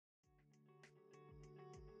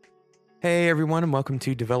Hey everyone, and welcome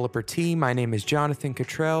to Developer Tea. My name is Jonathan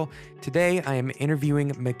Cottrell. Today I am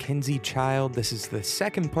interviewing Mackenzie Child. This is the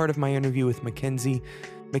second part of my interview with Mackenzie.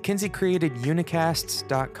 Mackenzie created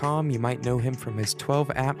unicasts.com. You might know him from his 12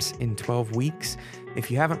 apps in 12 weeks.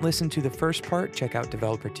 If you haven't listened to the first part, check out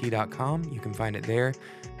developertea.com. You can find it there.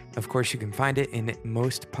 Of course, you can find it in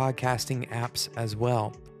most podcasting apps as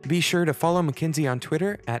well. Be sure to follow Mackenzie on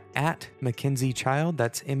Twitter at Mackenzie Child.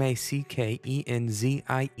 That's Mackenzie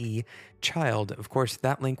Child. Of course,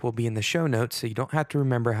 that link will be in the show notes, so you don't have to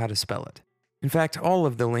remember how to spell it. In fact, all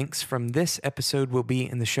of the links from this episode will be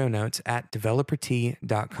in the show notes at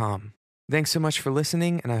developertea.com. Thanks so much for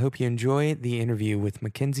listening, and I hope you enjoy the interview with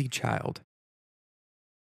Mackenzie Child.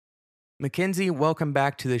 Mackenzie, welcome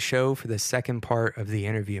back to the show for the second part of the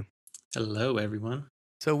interview. Hello, everyone.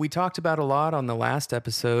 So we talked about a lot on the last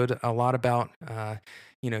episode, a lot about,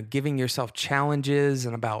 giving yourself challenges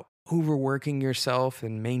and about overworking yourself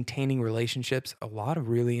and maintaining relationships. A lot of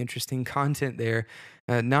really interesting content there.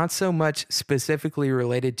 Not so much specifically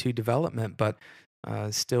related to development, but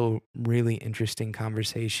still really interesting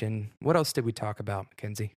conversation. What else did we talk about,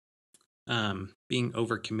 Mackenzie? Being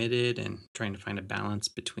overcommitted and trying to find a balance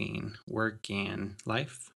between work and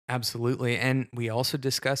life. Absolutely. And we also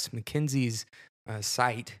discussed Mackenzie's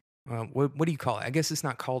site. What do you call it? I guess it's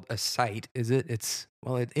not called a site, is it? It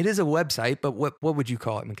is a website, but what would you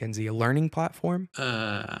call it, Mackenzie? A learning platform?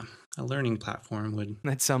 A learning platform would...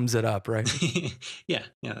 That sums it up, right? Yeah,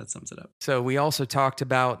 that sums it up. So we also talked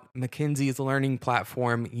about Mackenzie's learning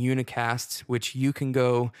platform, Unicasts, which you can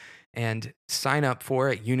go and sign up for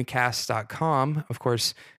at unicasts.com. Of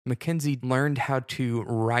course, Mackenzie learned how to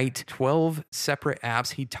write 12 separate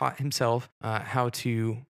apps. He taught himself how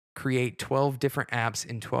to create 12 different apps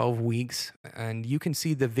in 12 weeks. And you can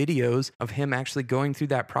see the videos of him actually going through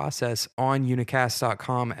that process on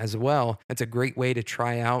unicast.com as well. That's a great way to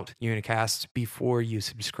try out Unicast before you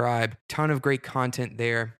subscribe. Ton of great content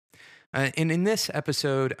there. And in this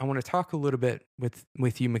episode, I want to talk a little bit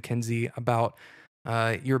with you, Mackenzie, about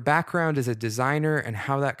your background as a designer and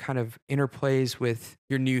how that kind of interplays with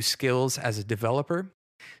your new skills as a developer.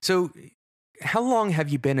 So how long have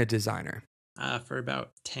you been a designer? For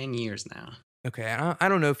about 10 years now. Okay, I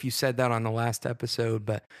don't know if you said that on the last episode,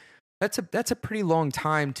 but that's a pretty long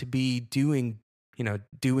time to be doing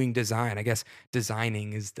design. I guess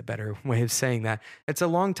designing is the better way of saying that. It's a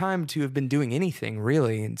long time to have been doing anything,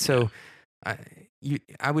 really. And so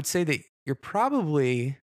I would say that you're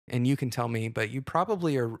probably, and you can tell me, but you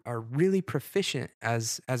probably are really proficient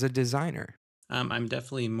as a designer. I'm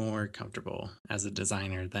definitely more comfortable as a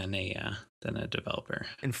designer than a developer.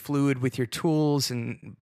 And fluid with your tools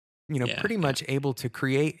and pretty much able to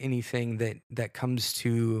create anything that comes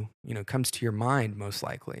to your mind, most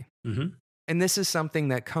likely. Mm-hmm. And this is something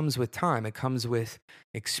that comes with time. It comes with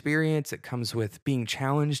experience. It comes with being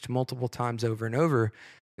challenged multiple times over and over.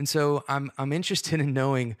 And so I'm interested in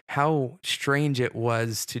knowing how strange it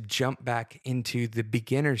was to jump back into the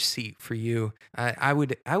beginner seat for you. I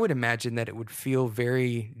would imagine that it would feel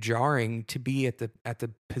very jarring to be at the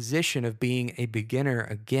position of being a beginner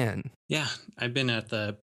again. Yeah, I've been at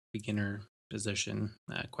the beginner position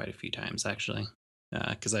quite a few times, actually,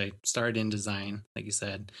 because I started in design, like you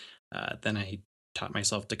said. Then I taught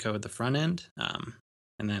myself to code the front end.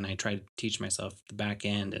 And then I tried to teach myself the back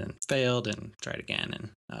end and failed and tried again,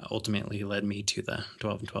 and ultimately led me to the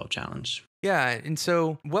 12 and 12 challenge. Yeah. And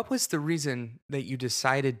so what was the reason that you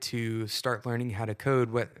decided to start learning how to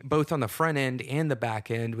code, both on the front end and the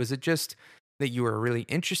back end? Was it just that you were really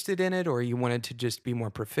interested in it, or you wanted to just be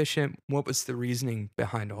more proficient? What was the reasoning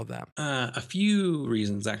behind all that? A few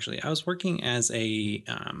reasons, actually. I was working as a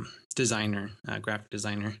designer, graphic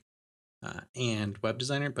designer. And web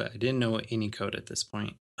designer, but I didn't know any code at this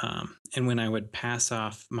point. And when I would pass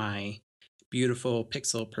off my beautiful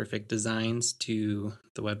pixel perfect designs to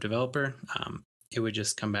the web developer, it would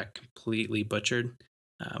just come back completely butchered.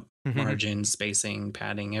 Margin, spacing,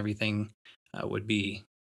 padding, everything would be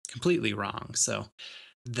completely wrong. So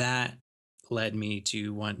that led me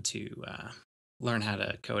to want to learn how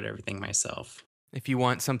to code everything myself. If you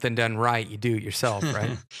want something done right, you do it yourself,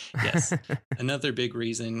 right? Yes. Another big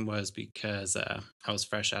reason was because I was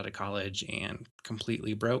fresh out of college and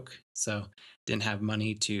completely broke. So didn't have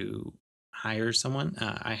money to hire someone.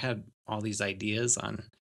 I had all these ideas on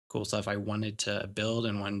cool stuff I wanted to build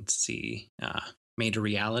and wanted to see made a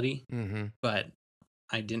reality. Mm-hmm. But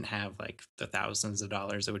I didn't have like the thousands of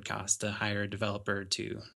dollars it would cost to hire a developer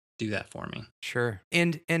to do that for me. Sure.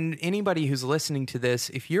 And anybody who's listening to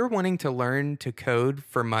this, if you're wanting to learn to code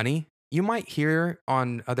for money, you might hear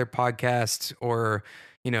on other podcasts or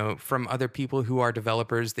from other people who are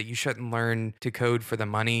developers that you shouldn't learn to code for the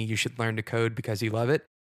money. You should learn to code because you love it.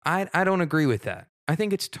 I don't agree with that. I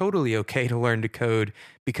think it's totally okay to learn to code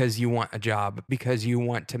because you want a job, because you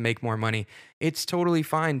want to make more money. It's totally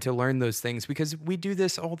fine to learn those things because we do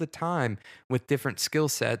this all the time with different skill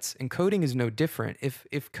sets, and coding is no different.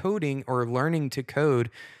 If coding or learning to code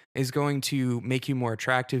is going to make you more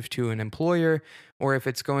attractive to an employer, or if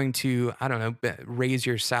it's going to, I don't know, raise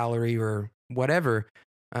your salary or whatever,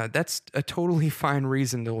 that's a totally fine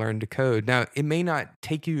reason to learn to code. Now, it may not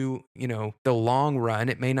take you, the long run.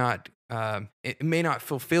 It may not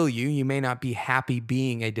fulfill you. You may not be happy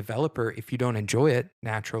being a developer if you don't enjoy it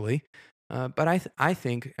naturally. But I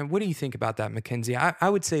think, and what do you think about that, Mackenzie? I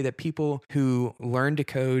would say that people who learn to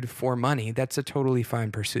code for money, that's a totally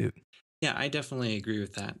fine pursuit. Yeah, I definitely agree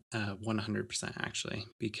with that 100% actually,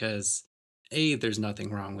 because there's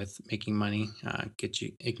nothing wrong with making money.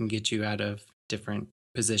 It can get you out of different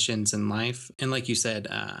positions in life. And like you said,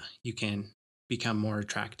 you can become more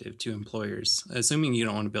attractive to employers, assuming you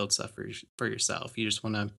don't want to build stuff for yourself. You just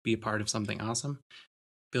want to be a part of something awesome.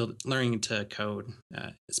 Learning to code,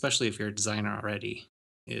 especially if you're a designer already,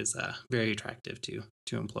 is very attractive to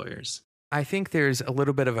employers. I think there's a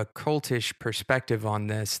little bit of a cultish perspective on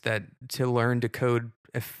this, that to learn to code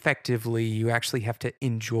effectively, you actually have to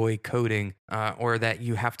enjoy coding, or that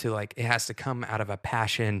you have to, like, it has to come out of a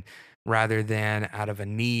passion rather than out of a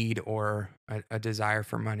need or a desire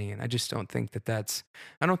for money. And I just don't think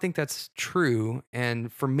I don't think that's true.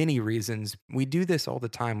 And for many reasons, we do this all the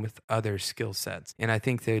time with other skill sets. And I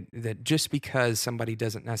think that just because somebody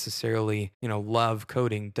doesn't necessarily, love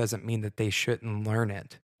coding doesn't mean that they shouldn't learn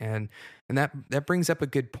it. And that brings up a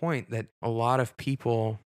good point, that a lot of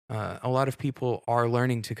people are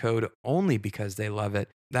learning to code only because they love it.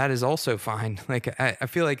 That is also fine. Like I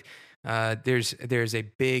feel like there's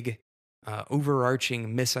a big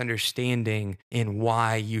overarching misunderstanding in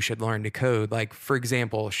why you should learn to code. Like, for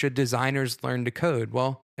example, should designers learn to code?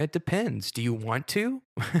 Well, it depends. Do you want to?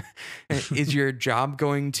 Is your job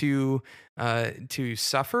going to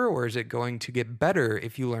suffer, or is it going to get better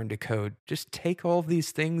if you learn to code? Just take all of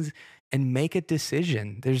these things and make a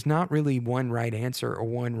decision. There's not really one right answer or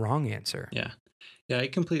one wrong answer. Yeah. Yeah, I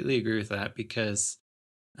completely agree with that because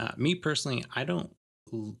me personally, I don't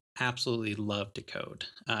absolutely love to code.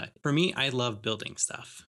 For me, I love building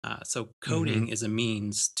stuff. So coding is a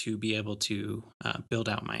means to be able to build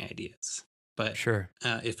out my ideas. But Sure.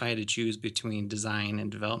 If I had to choose between design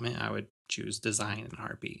and development, I would choose design in a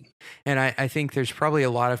heartbeat. And I think there's probably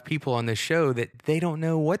a lot of people on this show that they don't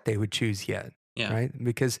know what they would choose yet. Yeah. Right?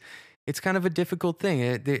 Because it's kind of a difficult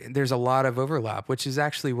thing. There's a lot of overlap, which is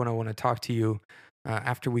actually what I want to talk to you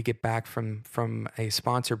after we get back from a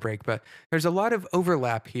sponsor break. But there's a lot of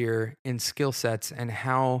overlap here in skill sets and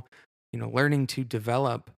how, learning to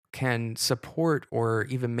develop can support or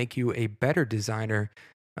even make you a better designer.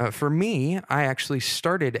 For me, I actually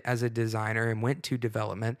started as a designer and went to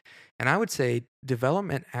development. And I would say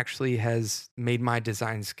development actually has made my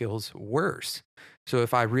design skills worse. So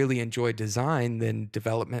if I really enjoy design, then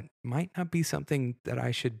development might not be something that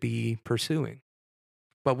I should be pursuing.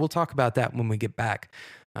 But we'll talk about that when we get back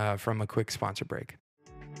from a quick sponsor break.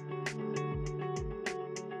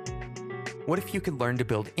 What if you could learn to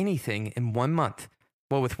build anything in 1 month?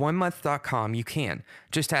 Well, with onemonth.com, you can.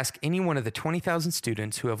 Just ask any one of the 20,000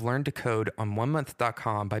 students who have learned to code on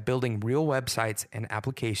onemonth.com by building real websites and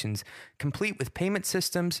applications, complete with payment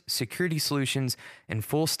systems, security solutions, and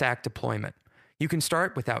full stack deployment. You can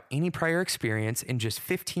start without any prior experience in just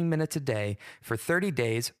 15 minutes a day for 30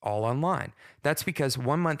 days, all online. That's because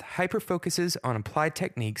 1 month hyper-focuses on applied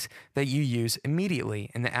techniques that you use immediately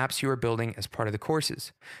in the apps you are building as part of the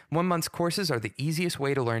courses. 1 month's courses are the easiest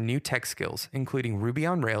way to learn new tech skills, including Ruby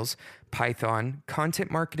on Rails, Python, content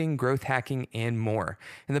marketing, growth hacking, and more.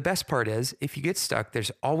 And the best part is, if you get stuck,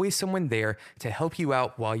 there's always someone there to help you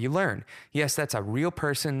out while you learn. Yes, that's a real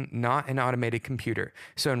person, not an automated computer.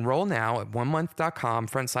 So enroll now at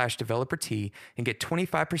onemonth.com/developer-T and get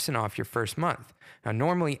 25% off your first month. Now,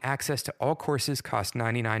 normally access to all courses costs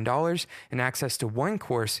 $99 and access to one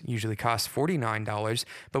course usually costs $49,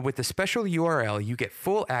 but with the special URL, you get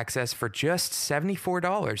full access for just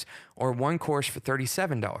 $74 or one course for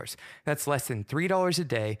 $37. That's less than $3 a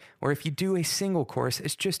day, or if you do a single course,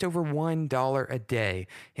 it's just over $1 a day.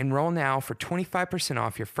 Enroll now for 25%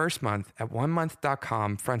 off your first month at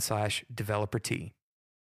onemonth.com/developer-T.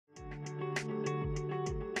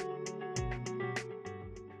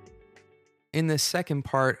 In the second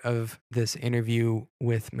part of this interview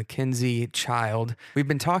with Mackenzie Child, we've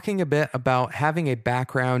been talking a bit about having a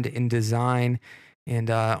background in design and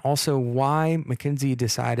also why Mackenzie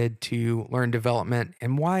decided to learn development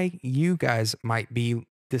and why you guys might be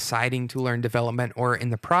deciding to learn development or in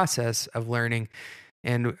the process of learning.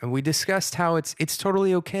 And we discussed how it's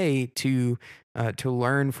totally okay to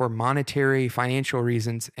learn for monetary financial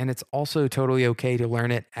reasons, and it's also totally okay to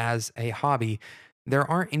learn it as a hobby. There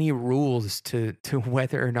aren't any rules to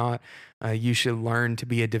whether or not you should learn to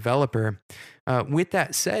be a developer. With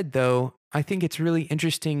that said, though, I think it's really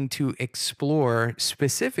interesting to explore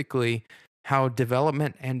specifically how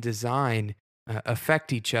development and design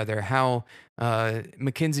affect each other. How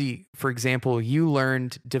Mackenzie, for example, you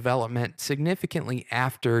learned development significantly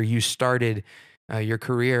after you started your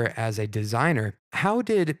career as a designer. How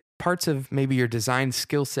did parts of maybe your design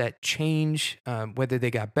skill set change, whether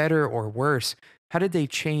they got better or worse? How did they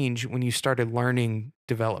change when you started learning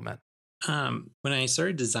development? When I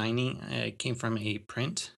started designing, I came from a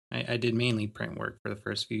print. I did mainly print work for the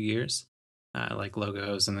first few years, like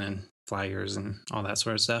logos and then flyers and all that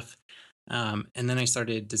sort of stuff. And then I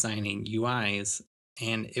started designing UIs,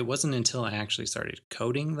 and it wasn't until I actually started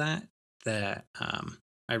coding that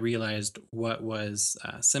I realized what was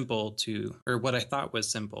simple to, or what I thought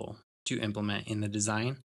was simple to implement in the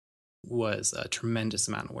design was a tremendous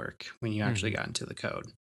amount of work when you actually Mhm. got into the code.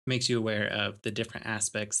 Makes you aware of the different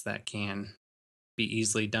aspects that can be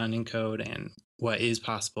easily done in code and what is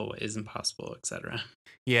possible, what isn't possible, etc.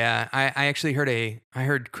 Yeah, I actually I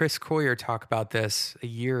heard Chris Coyer talk about this a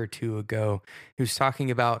year or two ago. He was talking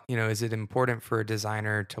about, is it important for a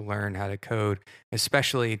designer to learn how to code,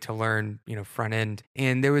 especially to learn, front end.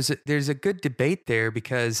 And there's a good debate there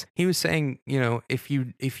because he was saying, if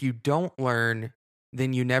you don't learn,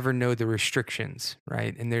 then you never know the restrictions,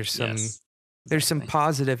 right? And Yes, there's some exactly.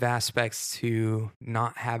 positive aspects to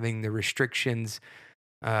not having the restrictions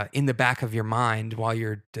in the back of your mind while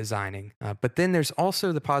you're designing. But then there's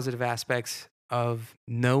also the positive aspects of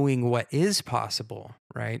knowing what is possible,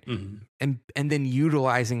 right? Mhm. And then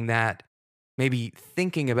utilizing that, maybe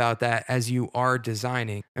thinking about that as you are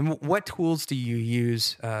designing. And what tools do you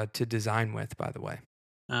use to design with, by the way?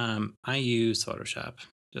 I use Photoshop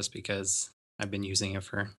just because I've been using it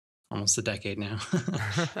for almost a decade now.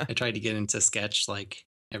 I tried to get into Sketch like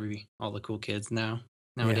every all the cool kids Yeah.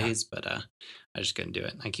 nowadays, but I just couldn't do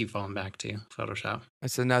it. I keep falling back to Photoshop.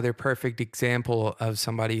 That's another perfect example of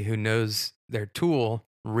somebody who knows their tool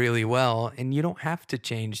really well, and you don't have to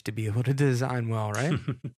change to be able to design well, right?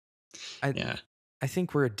 I Yeah. I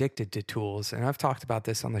think we're addicted to tools, and I've talked about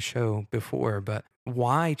this on the show before, but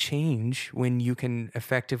why change when you can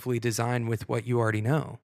effectively design with what you already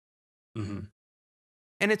know? Hmm.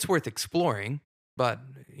 And it's worth exploring, but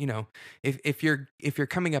you know, if you're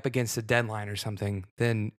coming up against a deadline or something,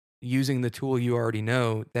 then using the tool you already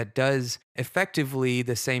know that does effectively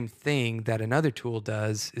the same thing that another tool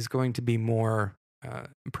does is going to be more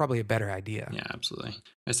probably a better idea. Yeah, absolutely.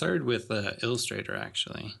 I started with Illustrator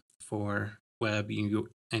actually for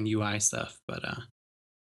and UI stuff, but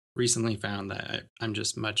recently found that I'm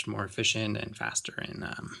just much more efficient and faster in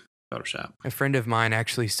Photoshop. A friend of mine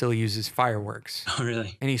actually still uses fireworks. Oh,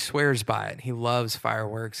 really? And he swears by it. He loves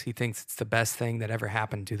fireworks. He thinks it's the best thing that ever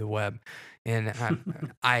happened to the web. And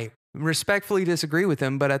I respectfully disagree with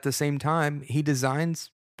him, but at the same time, he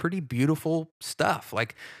designs pretty beautiful stuff,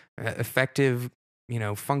 like effective,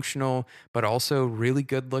 functional, but also really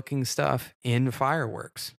good looking stuff in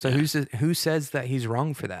fireworks. So Yeah. who says that he's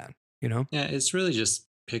wrong for that? You know? Yeah, it's really just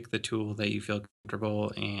pick the tool that you feel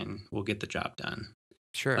comfortable and will get the job done.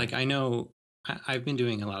 Sure. Like I know I've been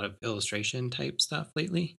doing a lot of illustration type stuff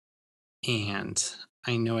lately, and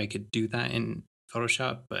I know I could do that in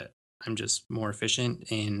Photoshop, but I'm just more efficient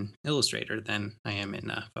in Illustrator than I am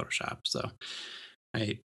in Photoshop. So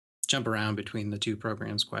I jump around between the two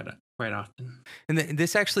programs quite often. And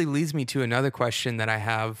this actually leads me to another question that I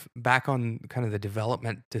have back on kind of the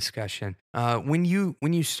development discussion. When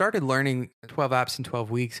you started learning 12 apps in 12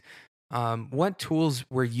 weeks, what tools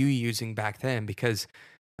were you using back then? Because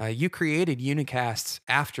you created unicasts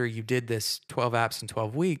after you did this 12 apps in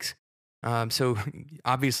 12 weeks. So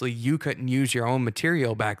obviously you couldn't use your own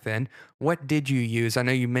material back then. What did you use? I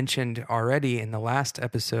know you mentioned already in the last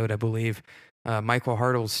episode, I believe, Michael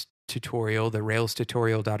Hartle's tutorial, the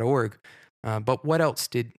railstutorial.org. But what else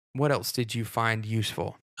did you find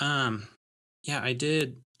useful? Um, yeah, I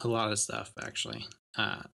did a lot of stuff actually.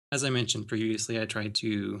 As I mentioned previously, I tried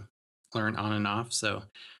to learn on and off. So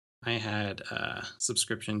I had a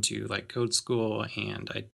subscription to like Code School, and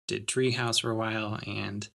I did Treehouse for a while,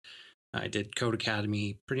 and I did Code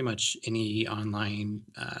Academy. Pretty much any online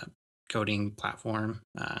coding platform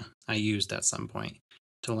I used at some point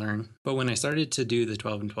to learn. But when I started to do the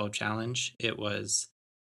 12 and 12 challenge, it was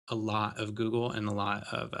a lot of Google and a lot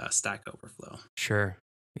of Stack Overflow. Sure.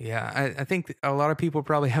 Yeah, I think a lot of people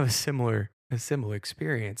probably have a similar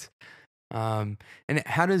experience. Um, and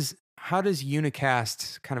how does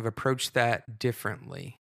Unicast kind of approach that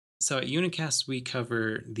differently? So at Unicast, we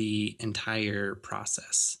cover the entire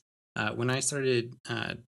process. When I started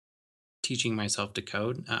teaching myself to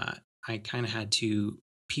code, I kind of had to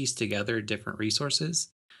piece together different resources,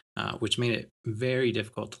 which made it very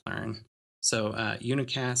difficult to learn. So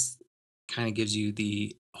Unicast kind of gives you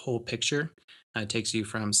the whole picture. It takes you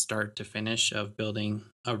from start to finish of building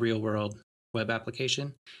a real world web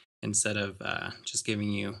application instead of just giving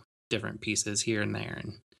you different pieces here and there.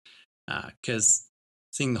 And because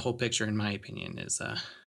seeing the whole picture, in my opinion, is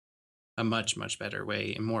a much, much better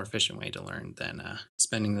way and more efficient way to learn than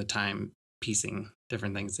spending the time piecing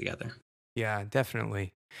different things together. Yeah,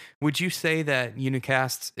 definitely. Would you say that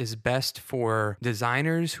Unicast is best for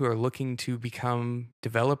designers who are looking to become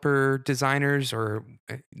developer designers, or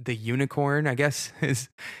the unicorn, I guess is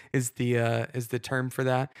the term for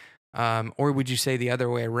that? Or would you say the other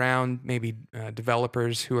way around, maybe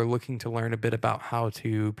developers who are looking to learn a bit about how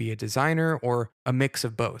to be a designer, or a mix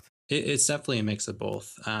of both? It's definitely a mix of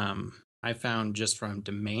both. I found just from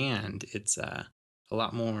demand, it's a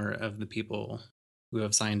lot more of the people who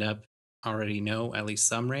have signed up already know at least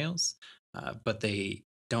some Rails, but they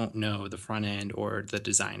don't know the front end or the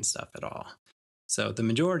design stuff at all. So the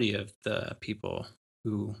majority of the people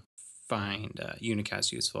who find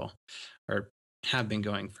Unicast useful or have been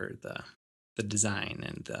going for the design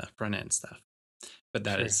and the front end stuff. But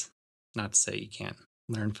that Sure. is not to say you can't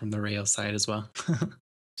learn from the Rails side as well.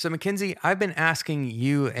 So, Mackenzie, I've been asking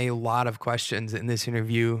you a lot of questions in this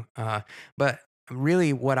interview, but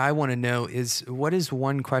really what I want to know is, what is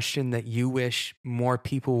one question that you wish more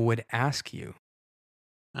people would ask you?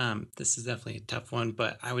 This is definitely a tough one,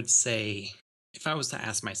 but I would say if I was to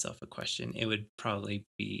ask myself a question, it would probably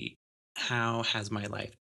be how has my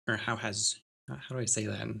life, or how do I say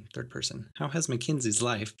that in third person? How has Mackenzie's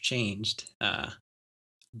life changed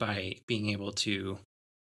by being able to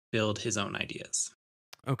build his own ideas?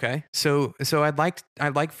 Okay. So I'd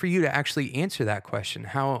like for you to actually answer that question.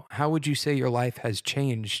 How would you say your life has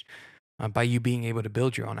changed by you being able to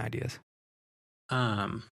build your own ideas?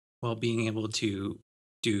 Um, well, being able to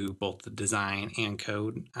do both the design and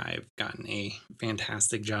code, I've gotten a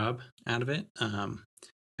fantastic job out of it.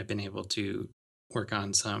 I've been able to work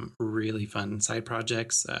on some really fun side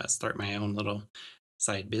projects, start my own little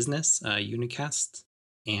side business, Unicast,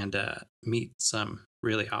 and meet some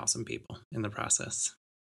really awesome people in the process.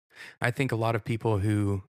 I think a lot of people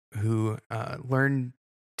who learn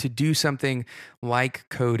to do something like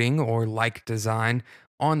coding or like design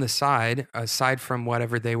on the side, aside from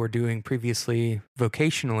whatever they were doing previously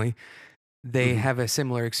vocationally, they Hmm. have a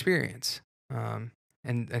similar experience.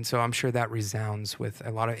 And so I'm sure that resounds with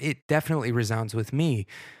a lot of it. Definitely resounds with me.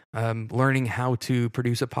 Learning how to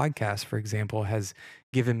produce a podcast, for example, has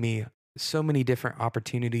given me so many different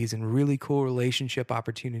opportunities and really cool relationship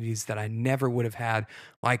opportunities that I never would have had.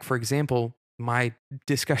 Like, for example, my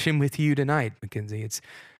discussion with you tonight, Mackenzie. It's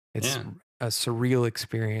Yeah, a surreal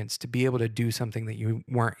experience to be able to do something that you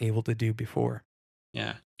weren't able to do before.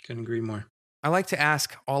 yeah, couldn't agree more. I like to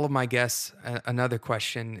ask all of my guests another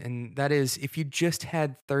question, and that is, if you just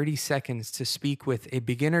had 30 seconds to speak with a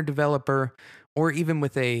beginner developer, or even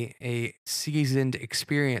with a seasoned,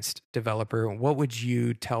 experienced developer, what would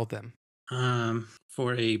you tell them?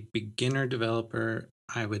 For a beginner developer,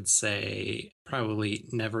 I would say probably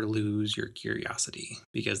never lose your curiosity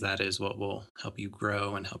because that is what will help you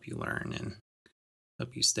grow and help you learn and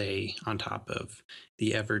help you stay on top of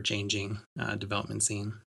the ever changing development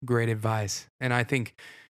scene. Great advice. And I think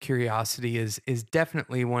curiosity is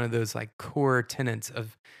definitely one of those like core tenets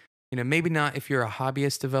of, maybe not if you're a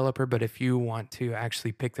hobbyist developer, but if you want to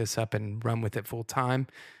actually pick this up and run with it full time,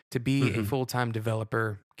 to be a Hmm. full time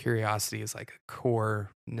developer, curiosity is like a core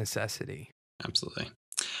necessity. Absolutely.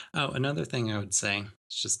 Oh, another thing I would say,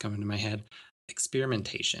 it's just coming to my head,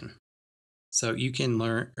 experimentation. So you can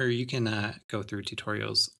learn or you can go through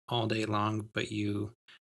tutorials all day long, but you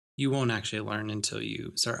won't actually learn until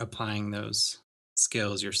you start applying those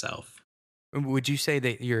skills yourself. Would you say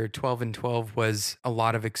that your 12 and 12 was a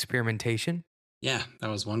lot of experimentation? Yeah, that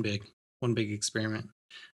was one big experiment,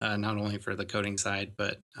 not only for the coding side,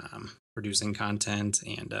 but producing content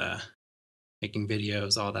and making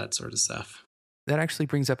videos, all that sort of stuff. That actually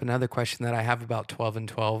brings up another question that I have about 12 and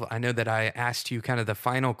 12. I know that I asked you kind of the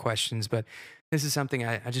final questions, but this is something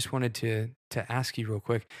I just wanted to ask you real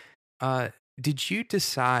quick. Uh, did you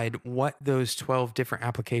decide what those 12 different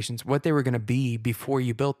applications, what they were going to be before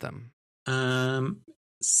you built them? Um,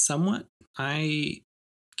 Somewhat. I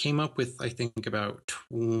came up with, I think, about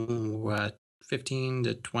 15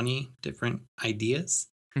 to 20 different ideas.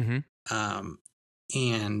 Mm-hmm. Um,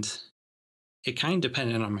 and it kind of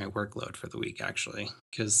depended on my workload for the week, actually,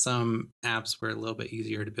 because some apps were a little bit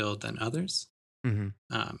easier to build than others. Mm-hmm.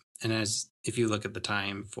 And as if you look at the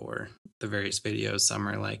time for the various videos, some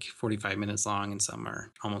are like 45 minutes long and some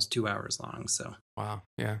are almost 2 hours long. So Wow.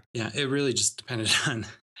 Yeah. yeah, it really just depended on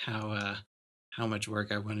how much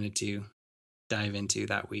work I wanted to dive into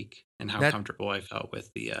that week and how That comfortable I felt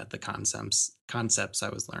with the concepts I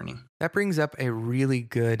was learning. That brings up a really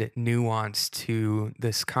good nuance to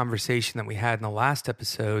this conversation that we had in the last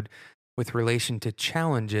episode with relation to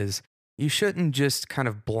challenges. You shouldn't just kind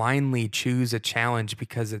of blindly choose a challenge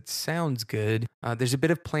because it sounds good. There's a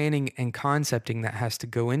bit of planning and concepting that has to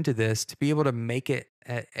go into this to be able to make it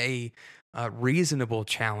a reasonable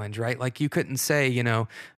challenge, right? Like you couldn't say,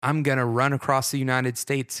 I'm going to run across the United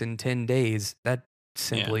States in 10 days. That Yeah.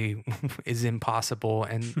 simply is impossible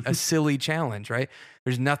and a silly challenge, right?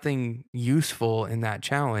 There's nothing useful in that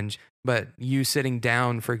challenge, but you sitting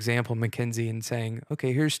down, for example, Mackenzie, and saying,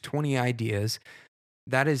 okay, here's 20 ideas.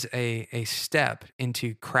 That is a step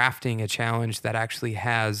into crafting a challenge that actually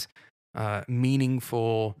has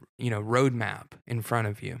meaningful, roadmap in front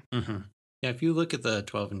of you. hmm Yeah, if you look at the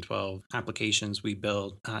 12 and 12 applications we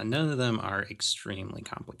build, none of them are extremely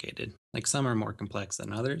complicated. Like some are more complex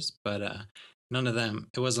than others, but none of them,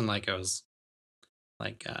 it wasn't like I was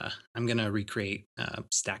like, I'm going to recreate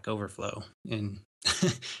Stack Overflow in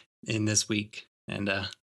in this week and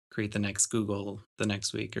create the next Google the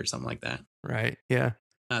next week or something like that. Right. Yeah.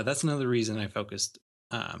 That's another reason I focused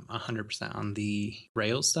 100% on the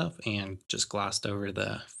Rails stuff and just glossed over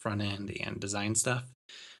the front end and design stuff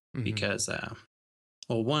Hmm. because,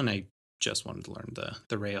 well, one, I just wanted to learn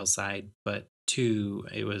the Rails side, but two,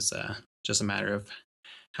 it was just a matter of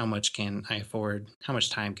how much time can I afford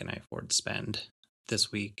to spend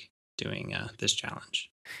this week doing this challenge.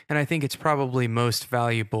 And I think it's probably most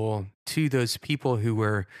valuable to those people who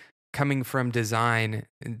were coming from design.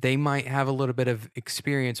 They might have a little bit of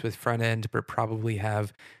experience with front end, but probably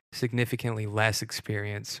have significantly less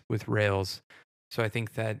experience with Rails. So I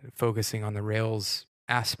think that focusing on the Rails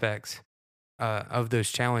aspects of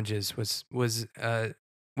those challenges was a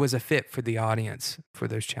fit for the audience for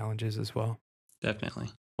those challenges as well.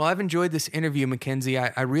 Definitely. Well, I've enjoyed this interview, Mackenzie.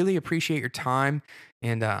 I really appreciate your time.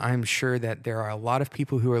 And I'm sure that there are a lot of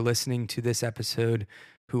people who are listening to this episode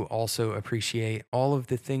who also appreciate all of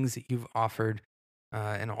the things that you've offered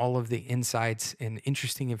and all of the insights and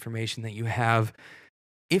interesting information that you have.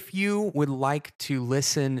 If you would like to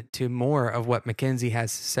listen to more of what Mackenzie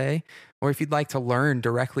has to say, or if you'd like to learn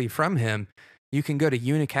directly from him, you can go to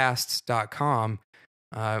unicasts.com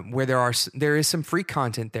where there is some free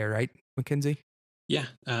content there, right, Mackenzie? Yeah,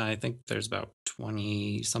 I think there's about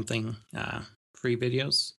 20 something free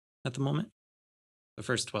videos at the moment. The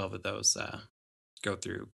first 12 of those go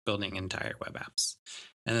through building entire web apps.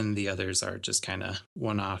 And then the others are just kind of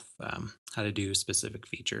one off how to do specific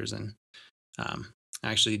features and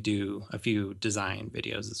actually do a few design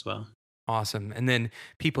videos as well. Awesome. And then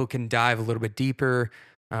people can dive a little bit deeper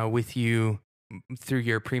with you through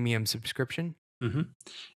your premium subscription. Mm-hmm.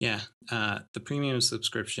 Yeah, the premium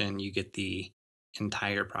subscription, you get the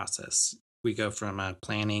entire process. We go from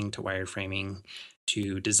planning to wireframing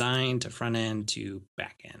to design to front end to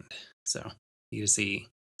back end. So you see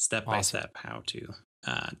step by Awesome. step how to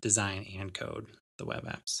design and code the web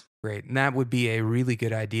apps. Great. And that would be a really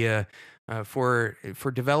good idea for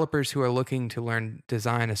developers who are looking to learn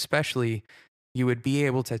design, especially. You would be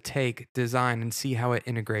able to take design and see how it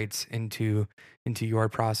integrates into your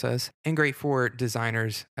process, and great for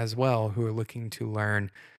designers as well who are looking to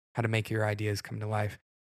learn how to make your ideas come to life.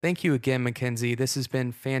 Thank you again, Mackenzie. This has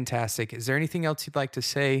been fantastic. Is there anything else you'd like to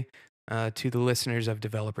say to the listeners of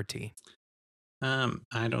Developer Tea? I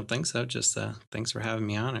don't think so. Just thanks for having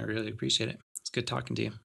me on. I really appreciate it. It's good talking to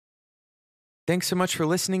you. Thanks so much for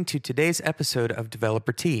listening to today's episode of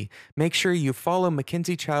Developer Tea. Make sure you follow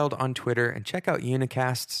Mackenzie Child on Twitter and check out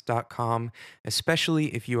unicasts.com,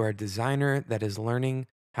 especially if you are a designer that is learning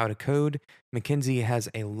how to code. Mackenzie has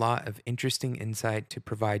a lot of interesting insight to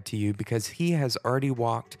provide to you because he has already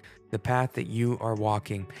walked the path that you are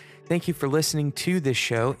walking. Thank you for listening to this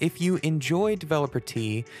show. If you enjoy Developer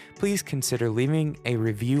Tea, please consider leaving a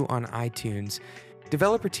review on iTunes.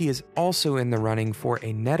 Developer Tea is also in the running for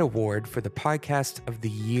a NET Award for the Podcast of the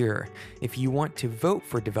Year. If you want to vote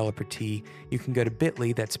for Developer Tea, you can go to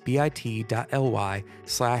bit.ly, that's bit.ly/vote-tea,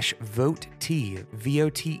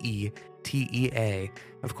 VOTETEA.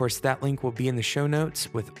 Of course, that link will be in the show notes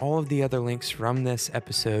with all of the other links from this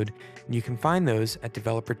episode, and you can find those at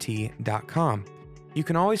developertea.com. You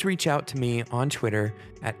can always reach out to me on Twitter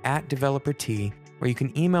at @developert, or you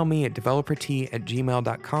can email me at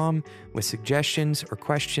developert@gmail.com with suggestions or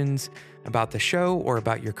questions about the show or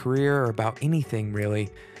about your career or about anything really.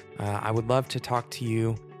 I would love to talk to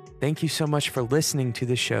you. Thank you so much for listening to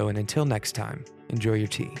the show, and until next time, enjoy your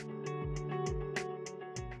tea.